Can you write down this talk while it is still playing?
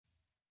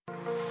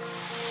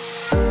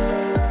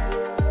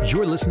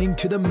You're listening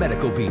to The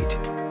Medical Beat.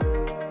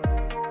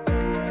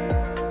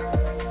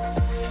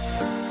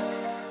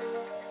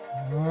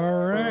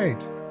 All right,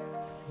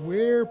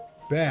 we're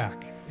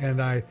back,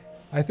 and I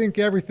think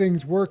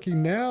everything's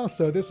working now.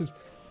 So this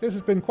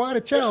has been quite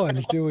a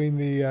challenge doing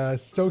the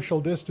social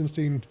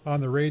distancing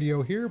on the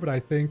radio here, but I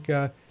think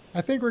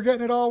we're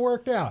getting it all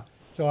worked out.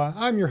 So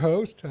I'm your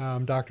host,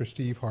 Dr.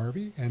 Steve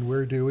Harvey, and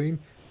we're doing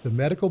The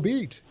Medical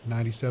Beat,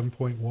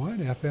 97.1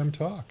 FM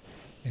Talk.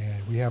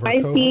 And we have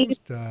our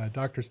co-host,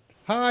 Dr.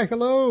 Hi,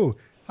 hello.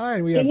 Hi,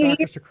 and we have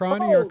Dr.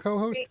 Sacrani, our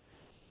co-host.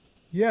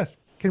 Yes.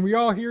 Can we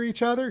all hear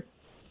each other?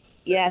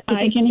 Yes.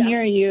 I can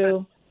hear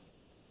you.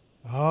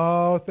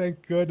 Oh,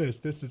 thank goodness.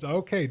 This is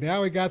okay.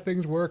 Now we got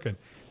things working.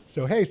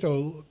 So, hey,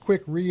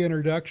 quick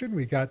reintroduction.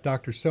 We got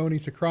Dr. Soni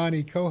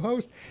Sacrani,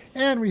 co-host,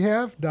 and we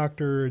have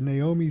Dr.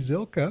 Naomi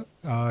Zilka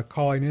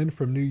calling in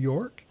from New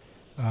York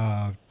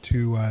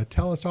to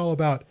tell us all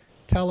about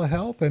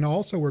telehealth, and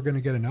also we're going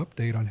to get an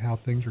update on how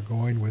things are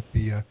going with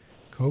the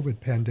COVID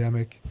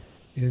pandemic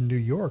in New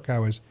York. I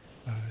was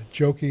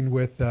joking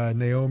with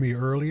Naomi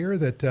earlier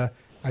that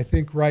I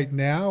think right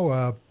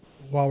now,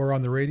 while we're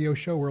on the radio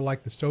show, we're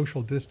like the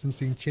social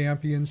distancing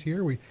champions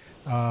here. We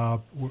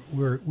are.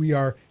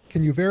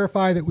 Can you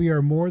verify that we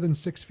are more than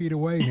 6 feet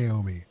away,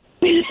 Naomi?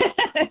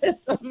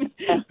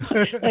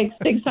 Like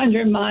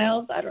 600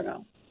 miles. I don't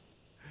know.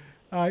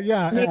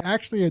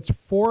 Actually, it's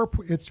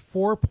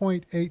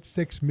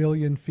 4.86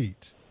 million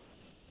feet.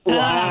 Wow.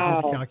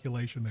 I did the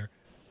calculation there.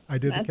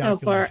 That's the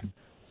calculation.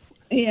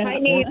 Yeah.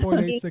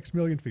 4.86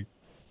 million feet.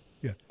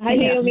 Yeah. Hi,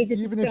 Naomi. This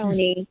is Even if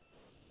Tony.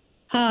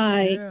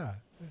 Hi. Yeah.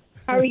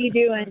 How are you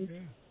doing? Yeah.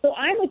 So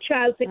I'm a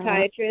child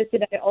psychiatrist,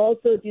 and I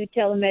also do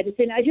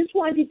telemedicine. I just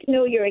wanted to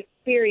know your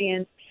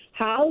experience.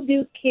 How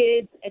do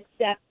kids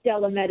accept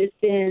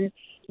telemedicine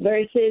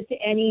versus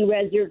any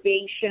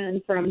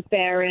reservation from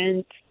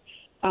parents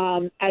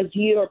as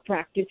your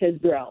practice has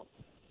grown?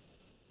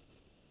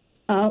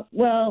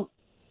 Well,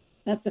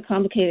 that's a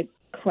complicated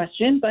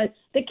question, but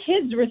the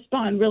kids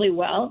respond really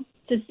well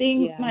to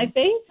seeing my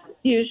face,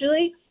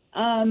 usually.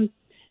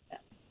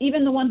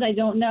 Even the ones I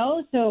don't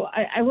know. So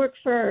I work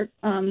for,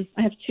 I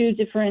have two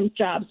different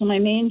jobs. So my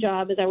main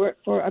job is I work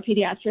for a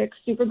pediatric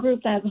super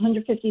group that has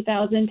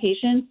 150,000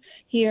 patients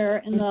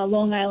here in the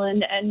Long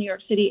Island and New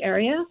York City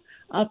area,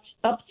 up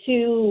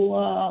to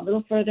a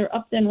little further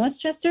up than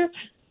Westchester.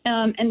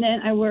 And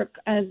then I work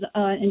as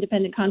an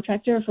independent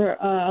contractor for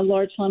a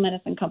large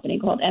telemedicine company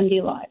called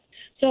MD Live.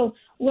 So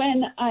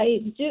when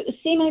I do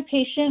see my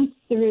patients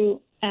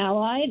through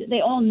Allied,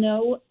 they all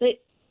know that.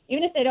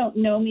 Even if they don't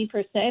know me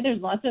per se,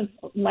 there's lots of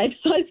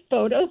life-size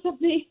photos of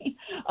me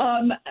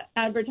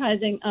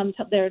advertising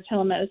their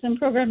telemedicine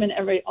program in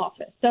every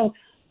office. So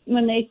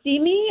when they see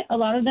me, a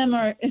lot of them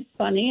it's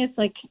funny. It's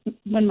like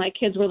when my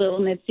kids were little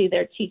and they'd see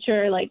their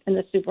teacher like in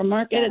the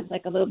supermarket. It's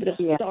like a little bit of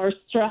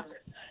starstruck.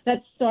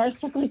 That's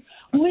starstruck, like,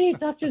 wait,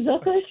 Dr.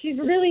 Zilka, she's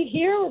really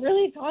here? We're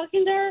really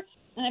talking to her?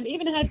 And I've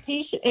even had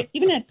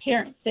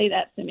parents say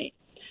that to me.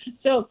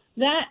 So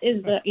that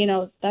is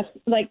that's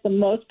like the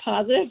most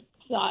positive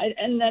side,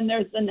 and then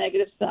there's the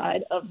negative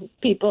side of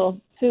people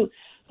who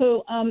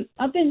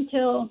up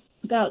until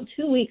about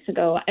 2 weeks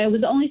ago, I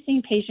was only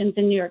seeing patients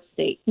in New York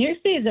State. New York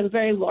State is a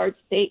very large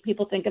state.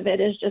 People think of it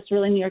as just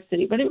really New York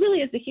City, but it really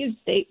is a huge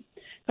state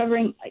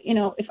covering,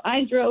 if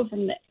I drove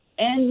from the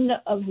end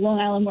of Long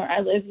Island where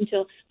I live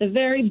until the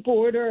very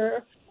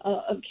border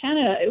of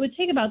Canada, it would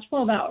take about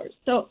 12 hours.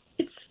 So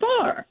it's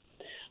far.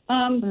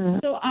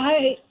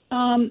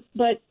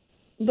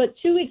 But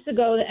 2 weeks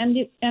ago, the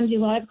MD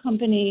Live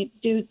company,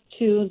 due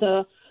to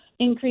the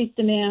increased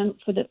demand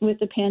with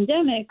the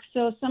pandemic,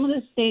 so some of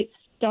the states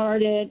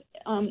started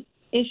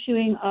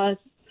issuing us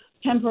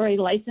temporary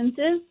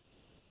licenses.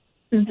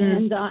 Mm-hmm.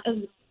 And it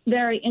was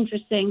very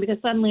interesting because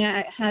suddenly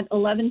I had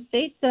 11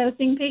 states that I was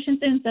seeing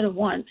patients in instead of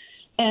one.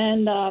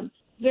 And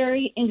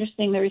very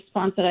interesting, the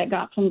response that I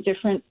got from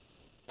different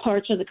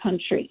parts of the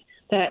country.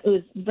 That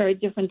was very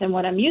different than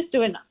what I'm used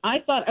to. And I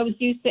thought I was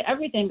used to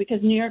everything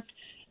because New York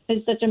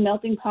is such a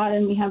melting pot,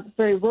 and we have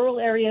very rural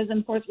areas,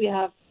 and of course we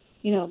have,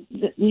 New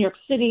York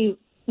City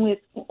with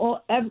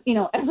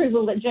every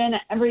religion,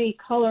 every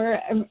color,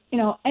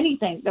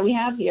 anything that we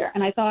have here.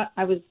 And I thought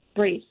I was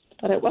braced,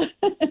 but I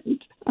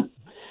wasn't.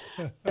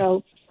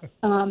 So,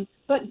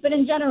 but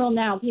in general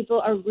now,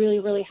 people are really,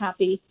 really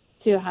happy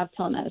to have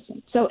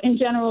telemedicine. So in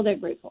general, they're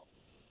grateful.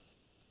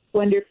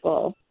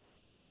 Wonderful.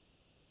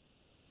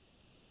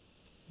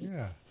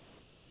 Yeah.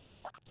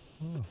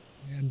 Oh.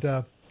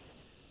 And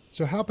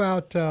so how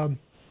about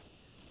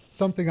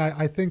something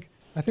I think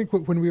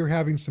when we were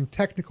having some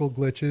technical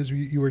glitches,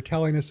 you were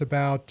telling us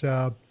about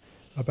how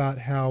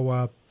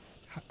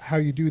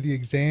you do the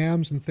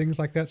exams and things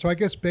like that. So I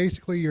guess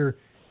basically you're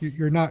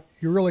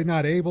really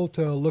not able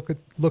to look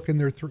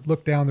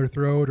down their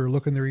throat or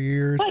look in their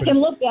ears. I can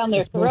look down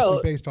their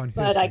throat, based on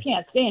history. but I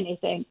can't see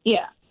anything.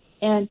 Yeah,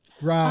 and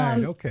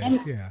right. Okay.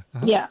 And, yeah.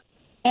 Uh-huh. Yeah,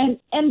 and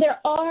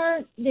there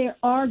are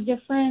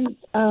different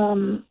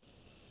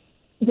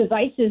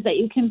devices that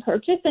you can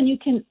purchase, and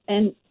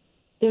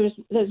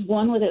there's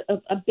one with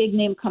a big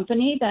name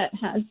company that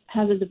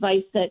has a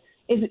device that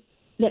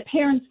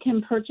parents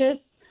can purchase,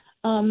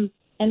 and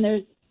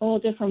there's all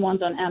different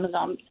ones on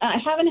Amazon. I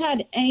haven't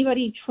had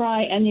anybody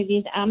try any of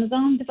these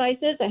Amazon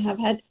devices. I have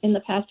had in the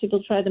past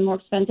people try the more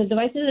expensive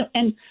devices,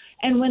 and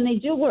when they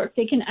do work,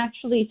 they can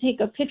actually take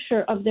a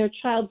picture of their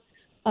child's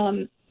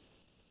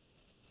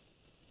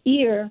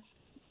ear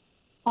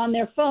on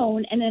their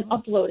phone and then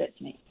upload it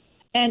to me.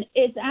 And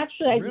it's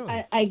actually,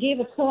 Really? I gave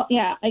a talk.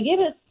 Yeah, I gave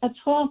a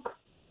talk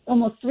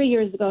almost 3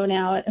 years ago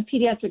now at a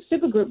pediatric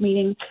supergroup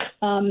meeting,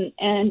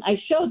 and I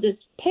showed this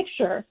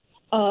picture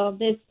of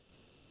this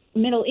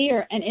middle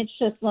ear, and it's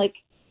just like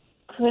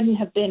couldn't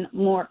have been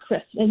more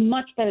crisp and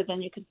much better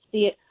than you could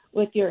see it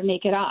with your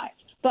naked eye.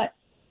 But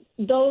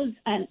those,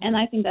 and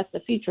I think that's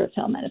the future of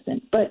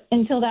telemedicine. But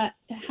until that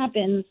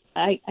happens,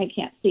 I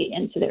can't see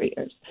into their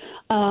ears.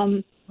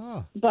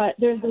 But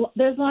there's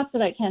lots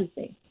that I can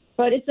see.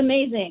 But it's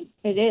amazing.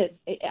 It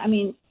is. I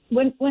mean,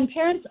 when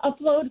parents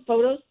upload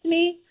photos to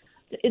me,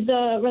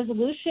 the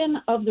resolution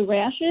of the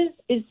rashes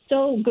is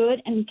so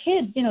good. And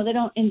kids, they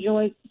don't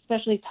enjoy,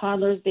 especially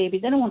toddlers,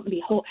 babies. They don't want to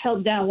be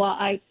held down while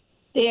I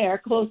stare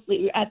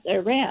closely at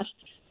their rash.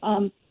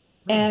 And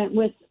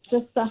with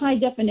just the high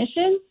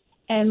definition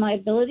and my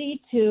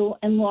ability to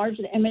enlarge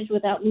the image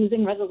without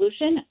losing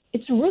resolution,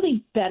 it's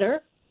really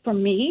better for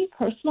me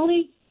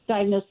personally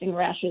diagnosing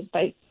rashes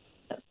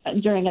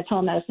during a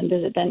telemedicine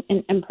visit than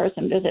an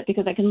in-person visit,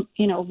 because I can,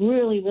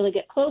 really, really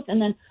get close.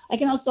 And then I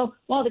can also,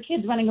 while the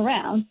kid's running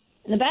around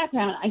in the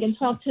background, I can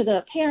talk to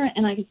the parent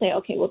and I can say,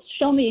 okay, well,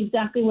 show me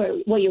exactly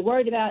what you're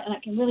worried about. And I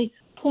can really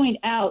point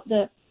out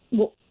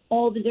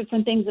all the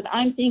different things that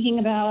I'm thinking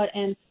about.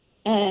 And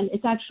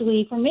it's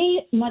actually, for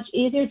me, much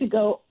easier to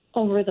go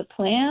over the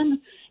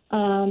plan.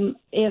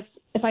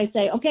 If I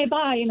say, okay,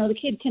 bye, the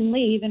kid can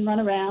leave and run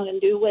around and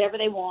do whatever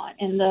they want,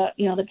 and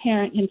the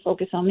parent can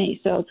focus on me.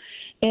 So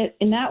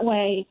in that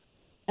way,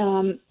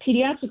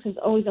 pediatrics is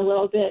always a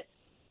little bit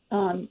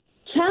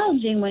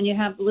challenging when you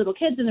have little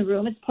kids in the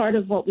room. It's part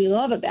of what we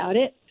love about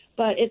it,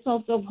 but it's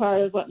also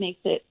part of what makes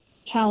it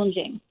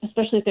challenging,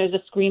 especially if there's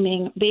a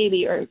screaming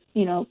baby or,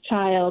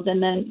 child.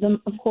 And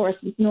then, of course,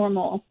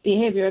 normal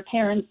behavior.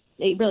 Parents,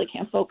 they really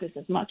can't focus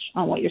as much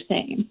on what you're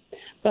saying.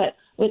 But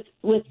with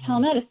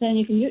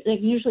telemedicine, they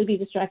can usually be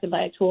distracted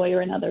by a toy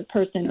or another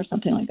person or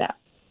something like that.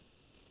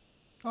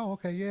 Oh,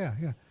 okay, yeah.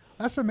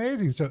 That's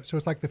amazing. So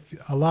it's like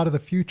a lot of the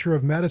future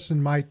of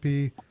medicine might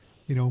be,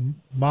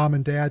 mom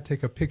and dad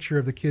take a picture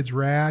of the kid's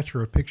rash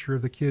or a picture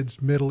of the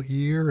kid's middle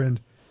ear and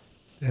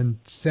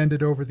send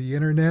it over the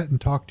internet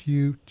and talk to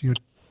you, to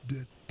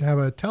have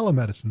a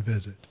telemedicine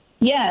visit.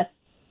 Yes,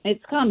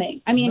 it's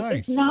coming. I mean, Nice.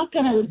 It's not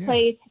going to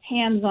replace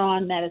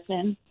hands-on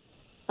medicine.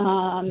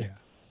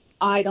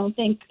 I don't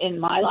think in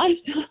my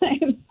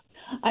lifetime.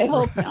 I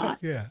hope not.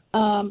 Yeah.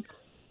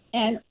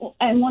 And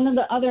one of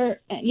the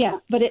other,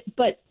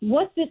 but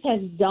what this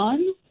has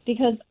done,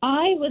 because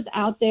I was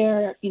out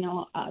there,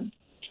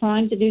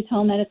 trying to do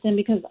telemedicine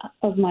because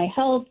of my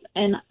health,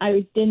 and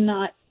I did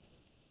not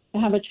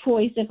have a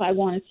choice if I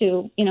wanted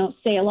to,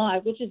 stay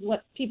alive, which is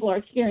what people are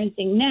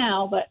experiencing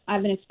now, but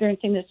I've been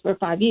experiencing this for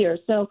 5 years.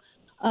 So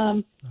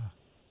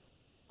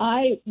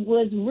I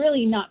was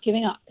really not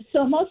giving up.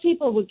 So most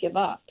people would give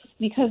up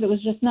because it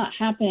was just not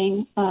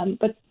happening.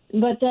 But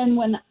then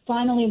when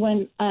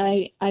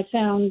I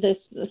found this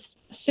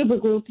super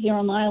group here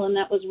on the island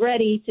that was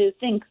ready to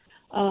think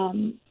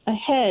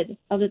ahead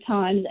of the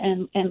times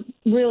and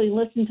really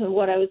listen to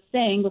what I was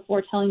saying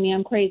before telling me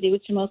I'm crazy,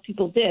 which most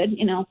people did,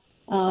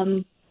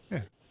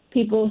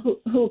 people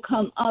who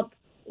come up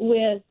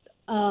with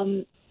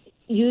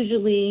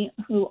usually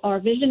who are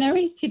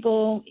visionaries,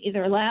 people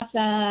either laugh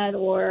at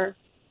or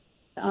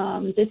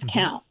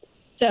discount.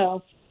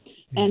 So,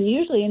 and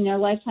usually in their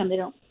lifetime, they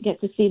don't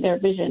get to see their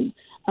vision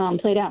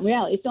played out in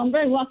reality. So I'm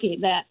very lucky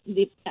that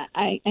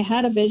I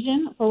had a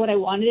vision for what I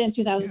wanted in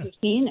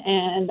 2015,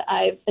 and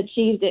I've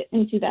achieved it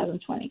in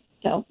 2020.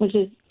 So, which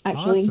is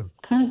actually Awesome.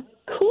 kind of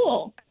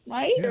cool,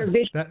 right? Yeah.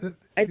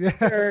 I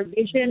think your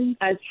vision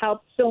has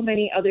helped so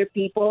many other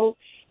people.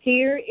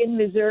 Here in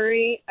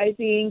Missouri, I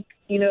think,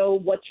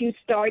 what you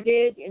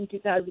started in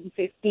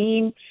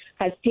 2015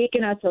 has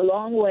taken us a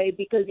long way,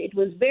 because it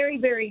was very,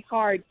 very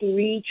hard to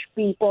reach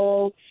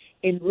people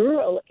in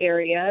rural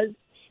areas.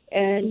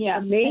 And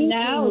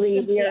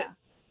amazingly,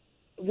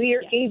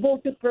 we're able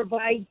to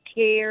provide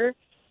care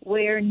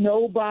where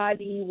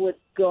nobody would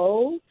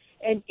go.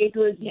 And it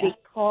was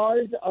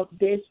because of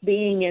this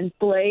being in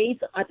place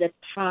at a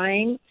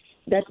time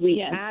that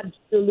we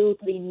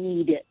absolutely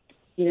needed.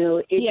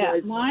 Your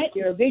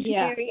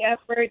visionary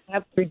efforts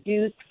have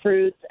produced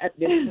fruits at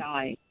this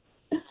time.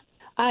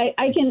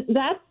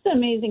 That's the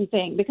amazing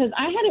thing, because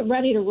I had it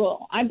ready to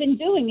roll. I've been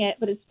doing it,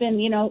 but it's been,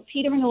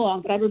 teetering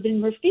along, but I've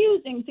been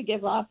refusing to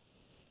give up.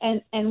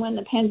 And when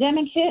the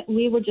pandemic hit,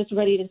 we were just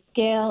ready to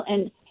scale.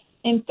 And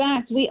in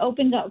fact, we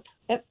opened up.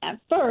 At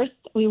first,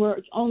 we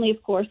were only,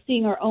 of course,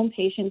 seeing our own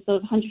patients,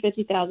 those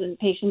 150,000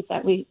 patients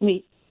that we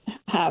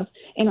have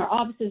in our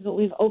offices, but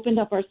we've opened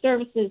up our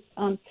services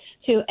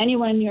to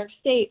anyone in New York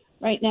State.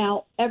 Right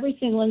now, every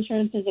single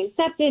insurance is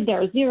accepted.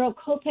 There are zero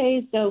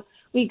copays. So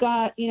we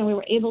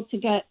were able to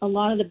get a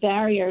lot of the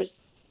barriers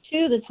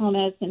to the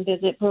telemedicine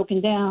visit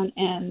broken down.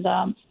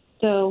 And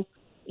so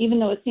even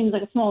though it seems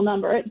like a small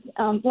number,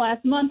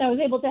 last month I was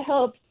able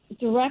to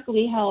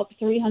directly help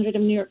 300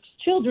 of New York's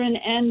children,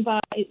 and by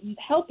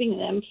helping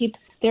them keep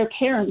their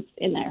parents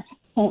in their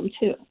home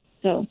too.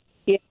 So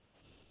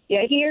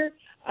yeah, here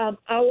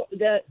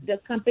the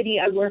company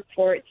I work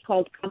for, it's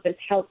called Compass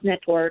Health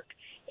Network,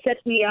 set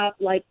me up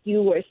like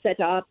you were set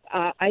up.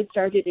 I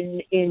started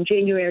in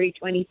January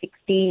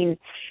 2016,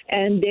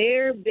 and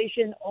their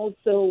vision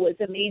also was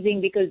amazing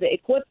because the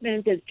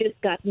equipment has just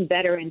gotten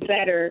better and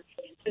better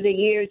through the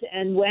years.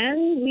 And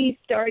when we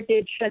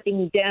started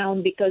shutting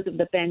down because of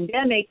the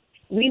pandemic,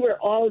 we were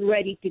all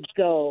ready to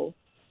go.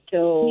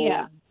 So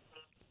yeah,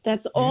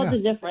 that's all the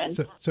difference.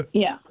 So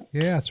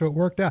it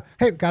worked out.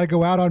 Hey, got to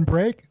go out on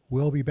break.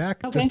 We'll be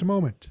back in just a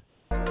moment.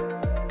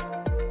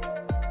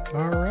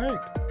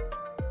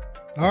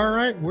 All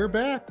right, we're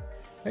back.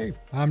 Hey,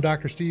 I'm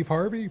Dr. Steve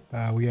Harvey.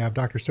 We have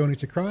Dr. Soni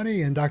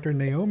Sakrani and Dr.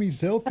 Naomi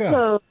Zilka.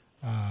 Hello.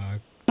 Hi.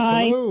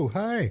 Hello.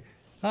 Hi.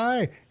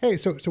 Hey,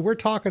 so we're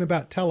talking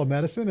about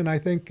telemedicine, and I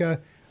think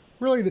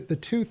really the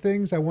two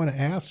things I want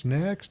to ask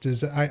next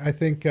is I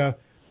think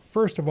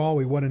first of all,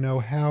 we want to know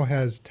how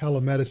has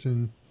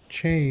telemedicine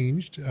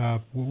changed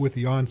with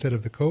the onset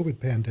of the COVID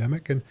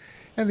pandemic, and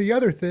the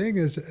other thing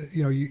is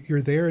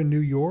you're there in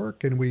New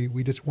York, and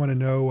we just want to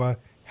know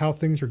how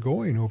things are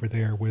going over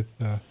there with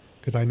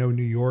because I know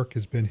New York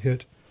has been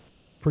hit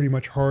pretty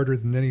much harder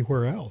than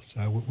anywhere else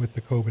with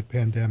the COVID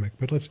pandemic.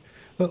 But let's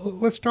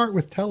start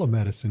with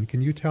telemedicine.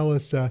 Can you tell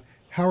us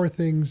how are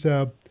things?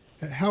 How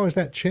has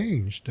that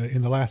changed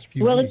in the last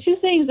few weeks? Well, the two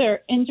things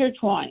are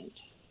intertwined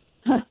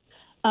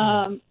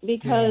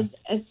because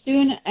as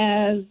soon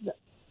as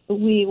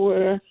we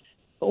were,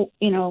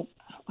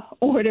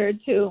 ordered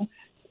to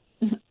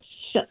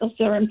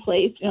shelter in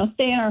place,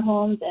 stay in our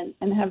homes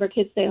and have our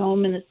kids stay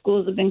home, and the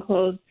schools have been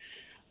closed.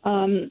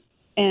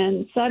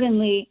 And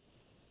suddenly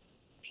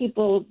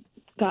people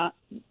got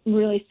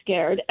really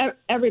scared,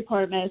 every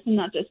part of medicine,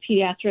 not just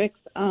pediatrics.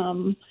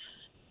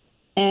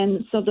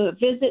 And so the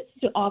visits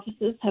to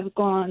offices have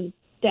gone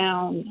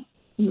down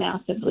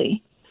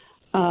massively.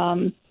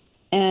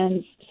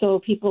 And so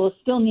people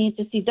still need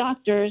to see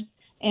doctors,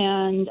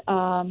 and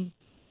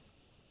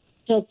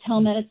so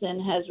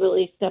telemedicine has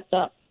really stepped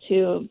up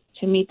to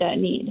meet that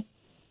need.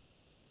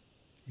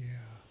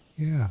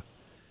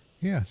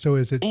 Yeah. So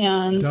is it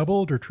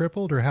doubled or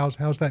tripled, or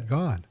how's that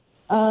gone?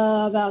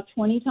 About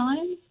 20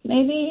 times,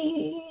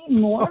 maybe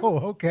more. Oh,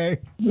 okay.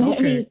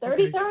 Maybe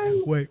 30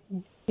 times. Wait.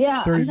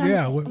 Yeah. 30,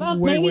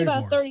 way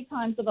about more. 30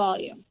 times the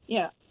volume.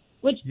 Yeah.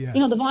 Which,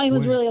 the volume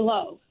was really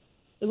low.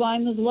 The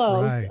volume was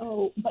low. Right.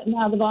 So, but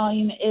now the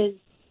volume is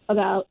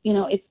about,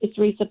 it's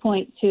reached a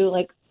point to,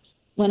 like,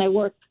 when I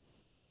work,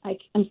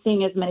 I'm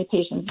seeing as many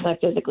patients as I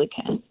physically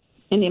can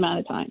in the amount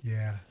of time.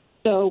 Yeah.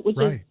 So, which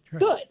is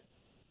good.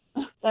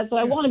 That's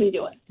what I want to be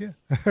doing. Yeah.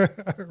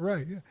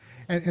 Right. Yeah.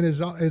 And is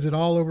it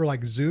all over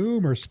like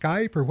Zoom or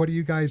Skype, or what do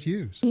you guys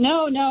use?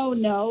 No.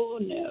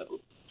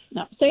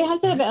 So you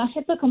have to have a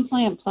HIPAA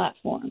compliant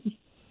platform.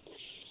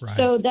 Right.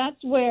 So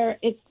that's where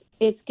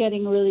it's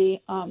getting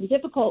really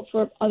difficult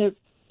for other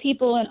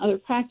people and other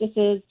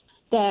practices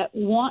that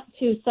want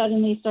to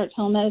suddenly start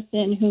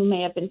telemedicine, who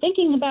may have been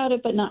thinking about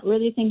it but not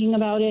really thinking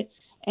about it.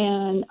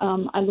 And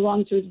I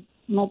belong to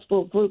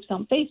multiple groups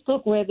on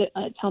Facebook where the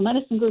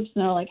telemedicine groups,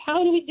 and they're like,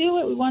 how do we do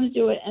it? We want to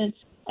do it.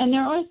 And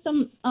there are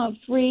some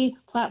free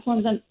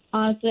platforms, and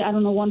honestly, I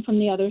don't know one from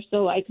the other,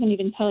 so I couldn't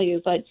even tell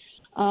you. But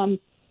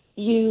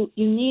you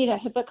need a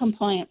HIPAA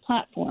compliant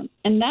platform,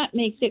 and that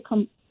makes it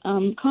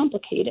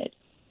complicated,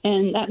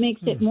 and that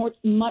makes it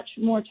much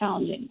more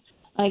challenging.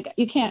 Like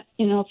you can't,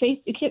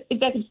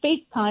 if I could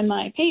FaceTime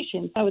my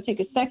patients, I would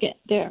take a second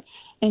there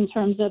in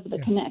terms of the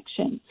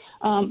connection.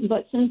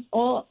 But since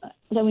all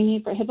that we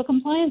need for HIPAA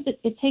compliance,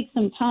 it takes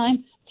some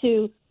time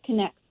to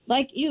connect.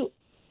 Like you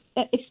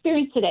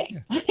experienced today,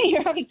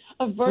 you're having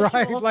a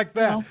virtual, like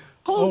that.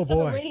 Host of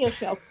a radio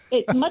show.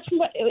 It's much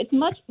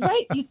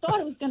right. You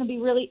thought it was going to be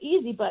really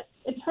easy, but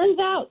it turns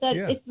out that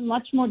it's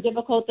much more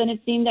difficult than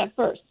it seemed at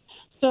first.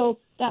 So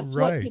that's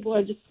what people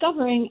are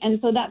discovering, and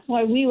so that's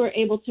why we were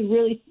able to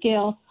really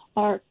scale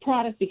our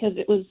product, because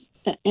it was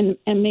an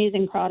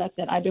amazing product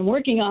that I've been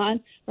working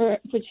on for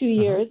 2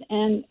 years,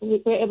 and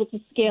we were able to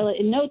scale it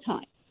in no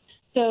time.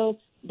 So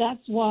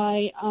that's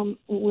why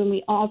when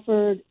we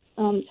offered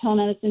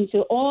telemedicine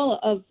to all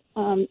of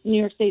New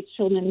York State's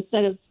children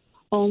instead of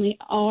only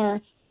our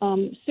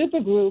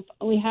super group,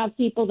 we have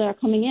people that are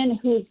coming in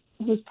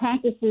whose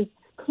practices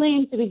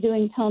claim to be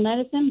doing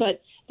telemedicine,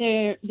 but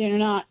they're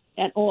not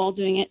at all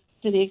doing it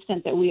to the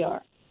extent that we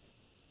are.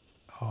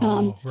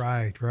 Oh,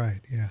 right,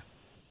 yeah.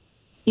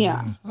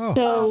 Yeah. Oh,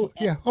 so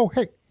yeah. Oh,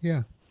 hey,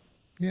 yeah.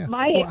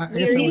 My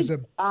experience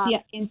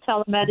in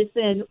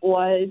telemedicine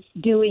was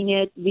doing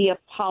it via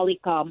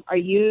Polycom. Are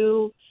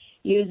you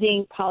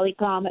using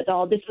Polycom at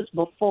all? This was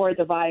before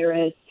the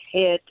virus.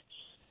 hit,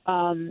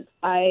 I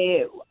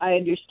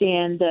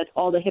understand that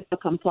all the HIPAA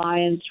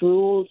compliance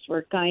rules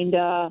were kind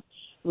of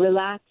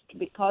relaxed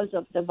because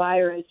of the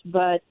virus,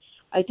 but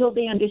I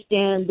totally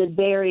understand the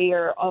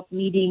barrier of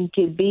needing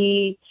to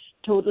be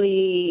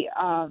totally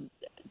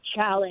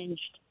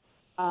challenged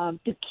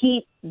to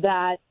keep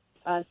that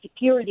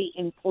security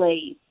in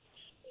place.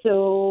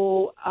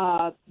 So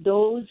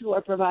those who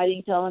are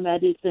providing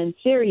telemedicine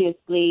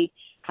seriously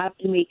have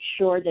to make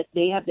sure that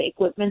they have the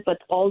equipment, but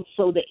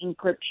also the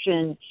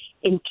encryption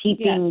in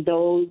keeping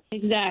those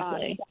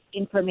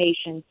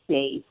information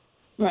safe.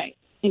 Right.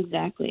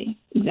 Exactly.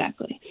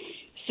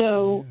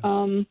 So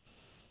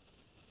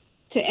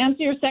to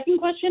answer your second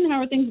question,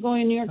 how are things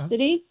going in New York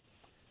City?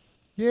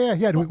 Yeah.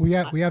 We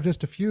have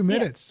just a few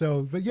minutes.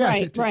 So, but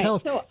tell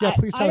us. So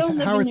please tell us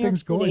how are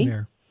things going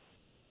there.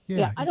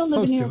 Yeah, I don't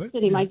live in New York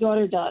City. My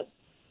daughter does.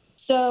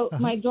 So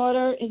my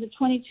daughter is a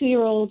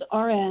 22-year-old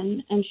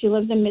RN, and she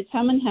lives in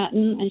Midtown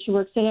Manhattan, and she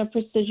works at a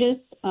prestigious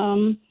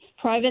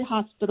private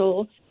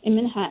hospital in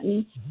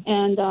Manhattan.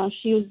 And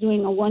she was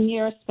doing a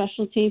 1-year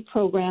specialty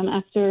program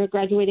after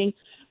graduating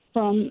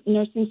from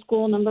nursing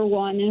school number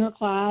 1 in her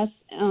class,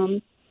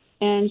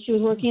 and she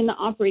was working in the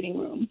operating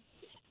room.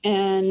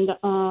 And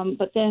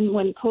but then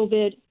when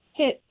COVID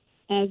hit,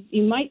 as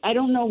you might, I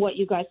don't know what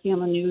you guys see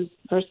on the news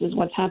versus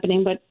what's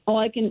happening, but all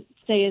I can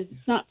say is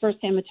it's not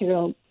firsthand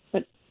material,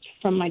 but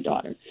from my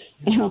daughter,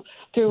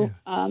 through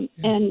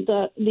and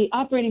the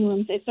operating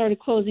rooms, they started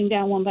closing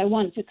down one by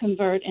one to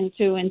convert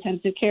into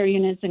intensive care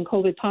units and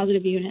COVID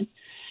positive units,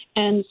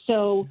 and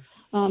so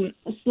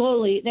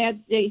slowly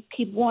they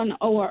keep one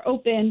OR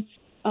open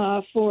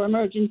for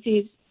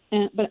emergencies.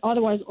 But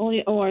otherwise, all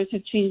the ORs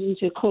have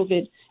changed into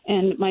COVID.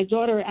 And my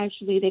daughter,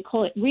 actually, they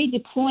call it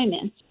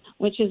redeployment,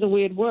 which is a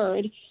weird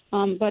word,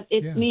 but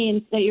it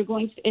means that you're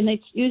going to, and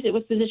they use it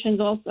with physicians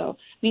also,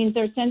 means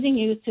they're sending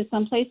you to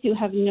some place you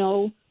have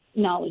no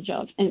knowledge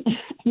of and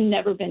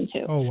never been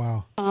to. Oh,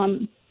 wow.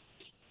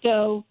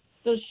 So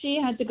she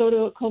had to go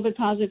to a COVID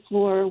positive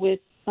floor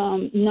with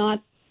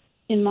not,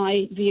 in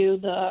my view,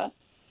 the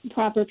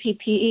proper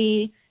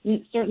PPE,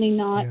 certainly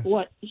not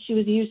what she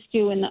was used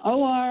to in the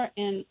OR.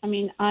 And I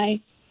mean,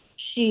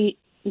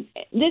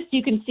 this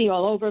you can see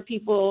all over,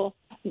 people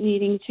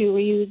needing to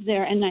reuse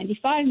their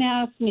N95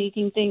 masks,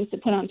 making things to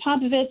put on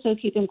top of it so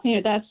keep them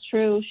cleaner. That's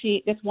true.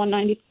 She gets one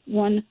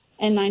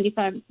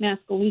N95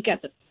 mask a week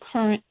at the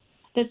current.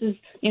 This is,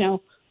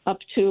 up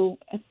to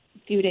a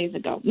few days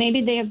ago.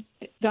 Maybe they have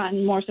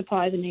gotten more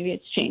supplies and maybe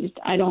it's changed.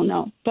 I don't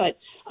know. But,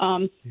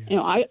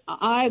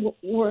 I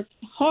worked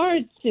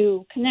hard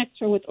to connect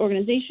her with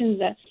organizations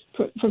that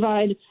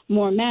provide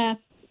more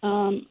masks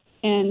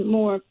and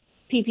more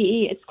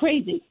PPE. It's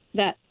crazy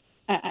that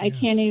I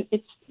can't even,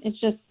 it's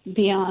just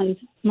beyond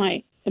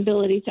my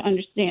ability to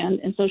understand.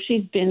 And so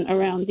she's been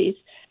around these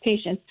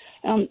patients.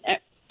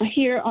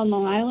 Here on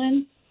Long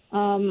Island,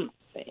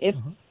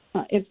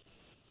 if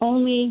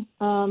only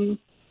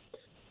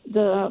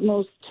the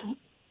most,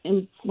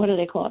 what do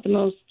they call it, the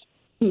most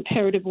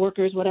imperative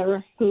workers,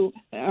 whatever, who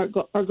are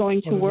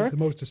going to work. The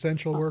most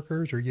essential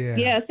workers, or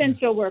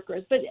essential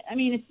workers. But I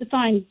mean, it's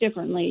defined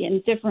differently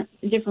in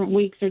different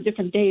weeks or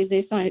different days.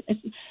 They find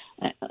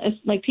it's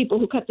like people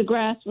who cut the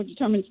grass were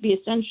determined to be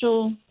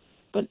essential,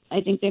 but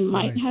I think they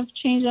might have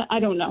changed that.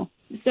 I don't know.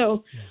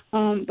 So,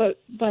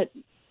 but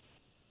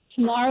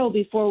tomorrow will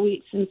be 4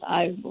 weeks since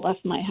I've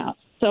left my house,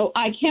 so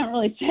I can't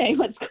really say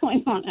what's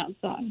going on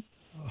outside.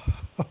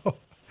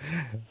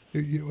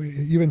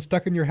 You've been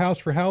stuck in your house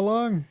for how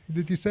long,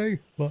 did you say?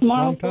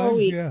 Long time? 4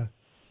 weeks.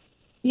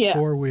 Yeah.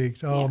 4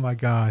 weeks. Oh my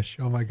gosh.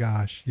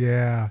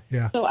 Yeah.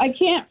 So I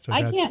can't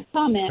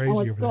comment on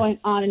what's going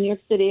on in New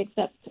York City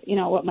except,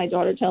 what my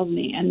daughter tells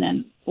me and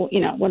then,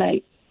 what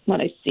I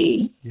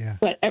see. Yeah.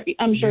 But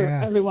I'm sure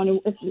everyone,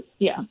 but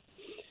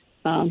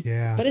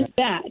it's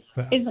bad.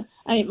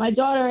 My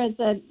daughter has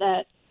said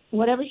that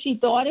whatever she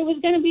thought it was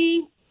going to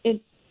be,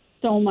 it's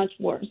so much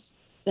worse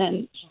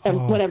than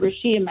whatever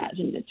she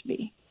imagined it to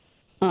be.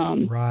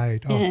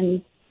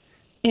 And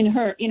in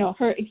her,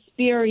 her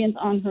experience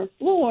on her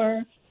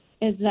floor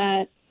is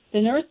that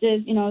the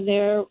nurses,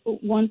 they're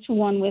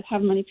one-to-one with how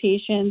many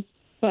patients,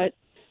 but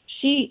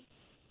she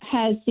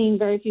has seen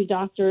very few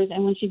doctors,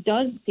 and when she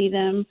does see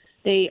them,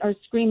 they are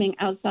screaming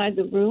outside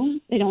the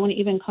room. They don't want to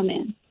even come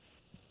in.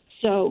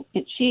 So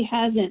she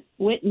hasn't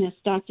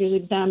witnessed doctors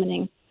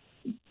examining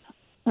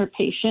her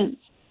patients.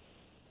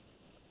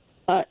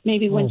 But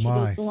maybe when she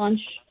goes to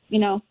lunch,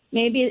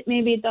 maybe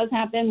it does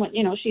happen when,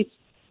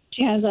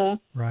 she has a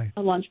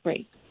lunch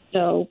break.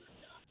 So,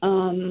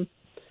 well,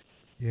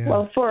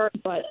 for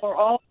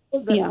all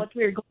of what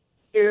we're going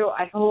through,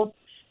 I hope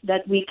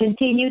that we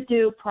continue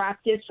to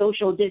practice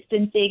social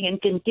distancing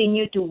and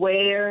continue to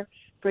wear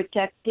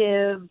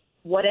protective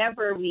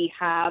whatever we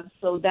have,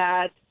 so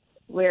that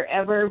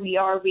wherever we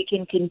are, we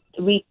can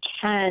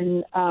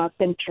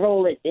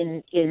control it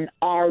in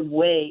our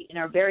way, in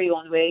our very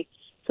own way,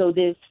 so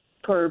this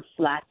curve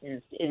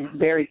flattens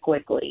very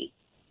quickly.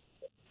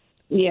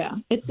 Yeah,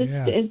 it's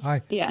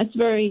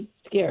very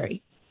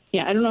scary.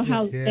 Yeah, I don't know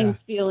how things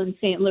feel in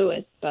St.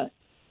 Louis, but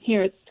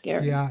here it's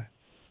scary. Yeah,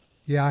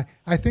 Yeah,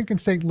 I think in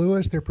St.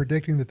 Louis they're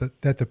predicting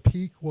that the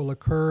peak will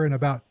occur in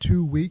about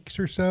 2 weeks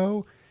or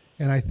so,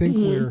 and I think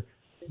we're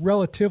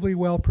relatively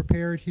well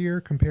prepared here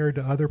compared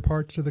to other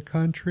parts of the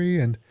country.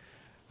 And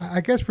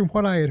I guess from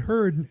what I had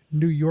heard,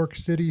 New York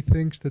City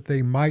thinks that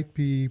they might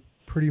be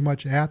pretty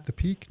much at the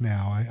peak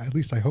now. At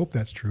least I hope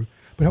that's true.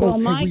 But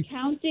my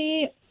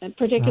county,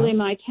 particularly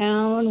my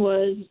town,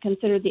 was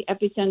considered the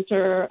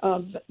epicenter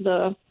of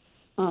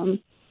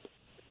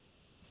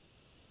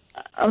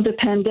the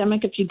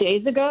pandemic a few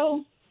days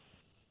ago.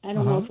 I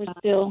don't know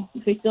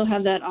if we still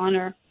have that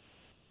honor.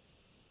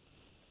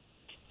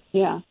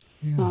 Yeah.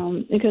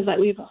 Because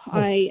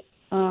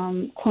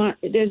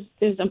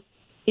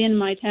in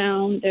my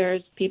town,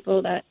 there's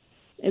people that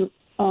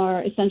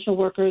are essential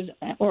workers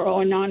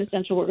or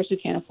non-essential workers who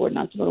can't afford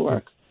not to go to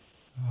work.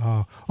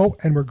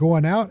 And we're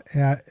going out.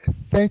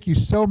 Thank you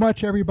so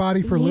much,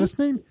 everybody, for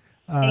listening.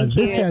 Thank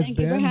you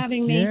for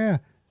having me.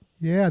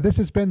 Yeah. This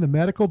has been the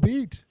Medical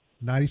Beat,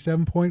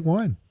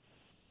 97.1.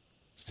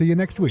 See you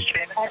next week.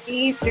 Happy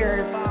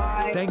Easter.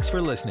 Bye. Thanks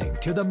for listening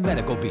to the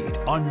Medical Beat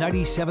on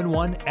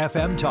 97.1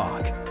 FM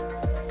Talk.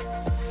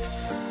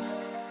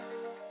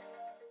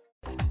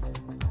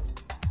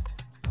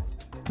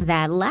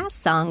 That last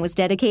song was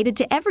dedicated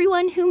to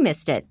everyone who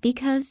missed it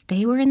because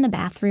they were in the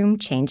bathroom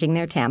changing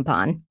their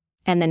tampon.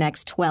 And the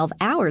next 12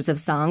 hours of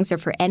songs are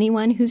for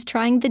anyone who's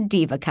trying the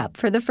Diva Cup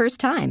for the first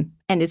time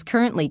and is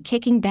currently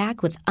kicking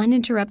back with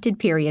uninterrupted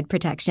period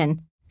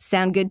protection.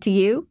 Sound good to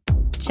you?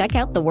 Check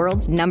out the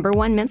world's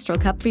 #1 menstrual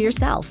cup for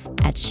yourself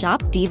at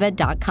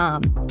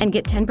shopdiva.com and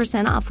get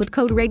 10% off with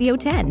code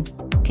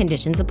RADIO10.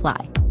 Conditions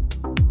apply.